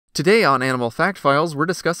Today on Animal Fact Files, we're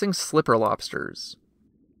discussing slipper lobsters.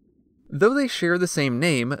 Though they share the same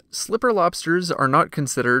name, slipper lobsters are not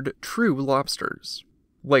considered true lobsters.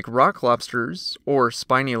 Like rock lobsters, or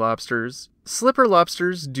spiny lobsters, slipper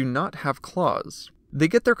lobsters do not have claws. They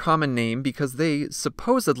get their common name because they,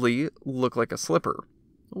 supposedly, look like a slipper.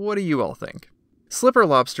 What do you all think? Slipper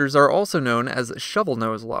lobsters are also known as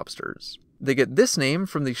shovel-nose lobsters. They get this name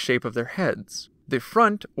from the shape of their heads. The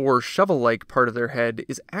front, or shovel-like part of their head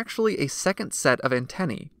is actually a second set of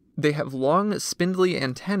antennae. They have long, spindly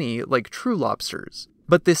antennae like true lobsters,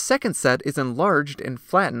 but this second set is enlarged and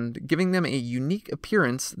flattened, giving them a unique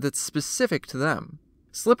appearance that's specific to them.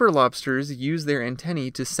 Slipper lobsters use their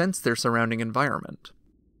antennae to sense their surrounding environment.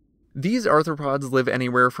 These arthropods live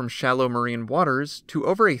anywhere from shallow marine waters to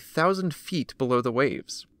over 1,000 feet below the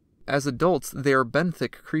waves. As adults, they are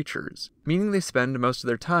benthic creatures, meaning they spend most of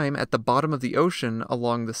their time at the bottom of the ocean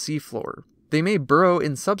along the seafloor. They may burrow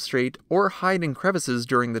in substrate or hide in crevices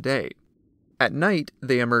during the day. At night,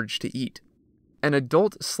 they emerge to eat. An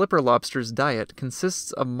adult slipper lobster's diet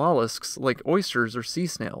consists of mollusks like oysters or sea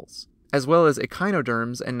snails, as well as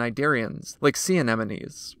echinoderms and cnidarians like sea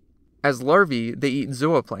anemones. As larvae, they eat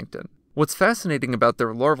zooplankton. What's fascinating about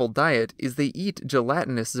their larval diet is they eat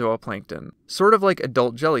gelatinous zooplankton, sort of like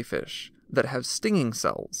adult jellyfish, that have stinging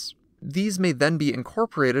cells. These may then be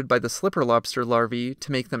incorporated by the slipper lobster larvae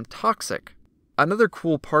to make them toxic. Another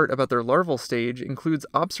cool part about their larval stage includes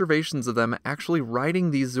observations of them actually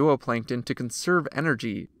riding these zooplankton to conserve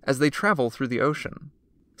energy as they travel through the ocean.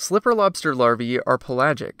 Slipper lobster larvae are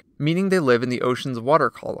pelagic, meaning they live in the ocean's water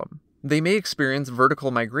column. They may experience vertical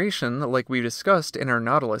migration like we discussed in our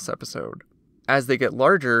Nautilus episode. As they get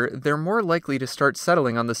larger, they're more likely to start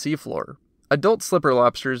settling on the seafloor. Adult slipper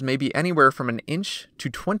lobsters may be anywhere from an inch to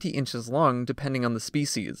 20 inches long depending on the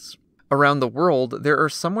species. Around the world, there are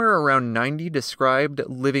somewhere around 90 described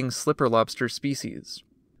living slipper lobster species.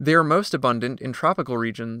 They are most abundant in tropical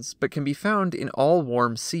regions, but can be found in all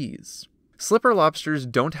warm seas. Slipper lobsters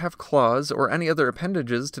don't have claws or any other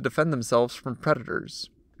appendages to defend themselves from predators.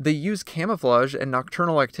 They use camouflage and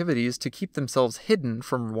nocturnal activities to keep themselves hidden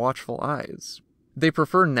from watchful eyes. They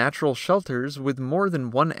prefer natural shelters with more than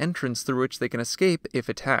one entrance through which they can escape if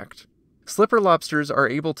attacked. Slipper lobsters are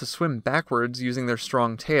able to swim backwards using their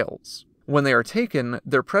strong tails. When they are taken,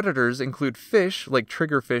 their predators include fish like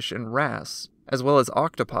triggerfish and wrasse, as well as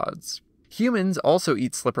octopods. Humans also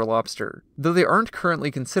eat slipper lobster, though they aren't currently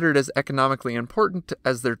considered as economically important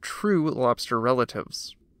as their true lobster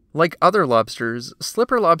relatives. Like other lobsters,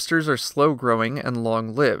 slipper lobsters are slow-growing and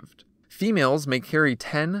long-lived. Females may carry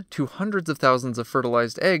 10 to hundreds of thousands of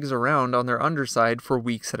fertilized eggs around on their underside for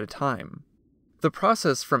weeks at a time. The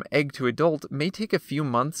process from egg to adult may take a few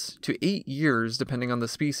months to 8 years depending on the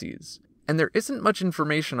species, and there isn't much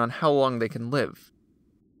information on how long they can live.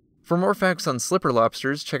 For more facts on slipper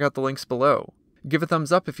lobsters, check out the links below. Give a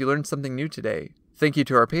thumbs up if you learned something new today. Thank you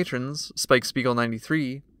to our patrons,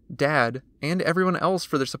 SpikeSpiegel93, Dad, and everyone else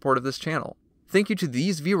for their support of this channel. Thank you to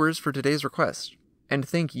these viewers for today's request, and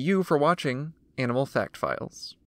thank you for watching Animal Fact Files.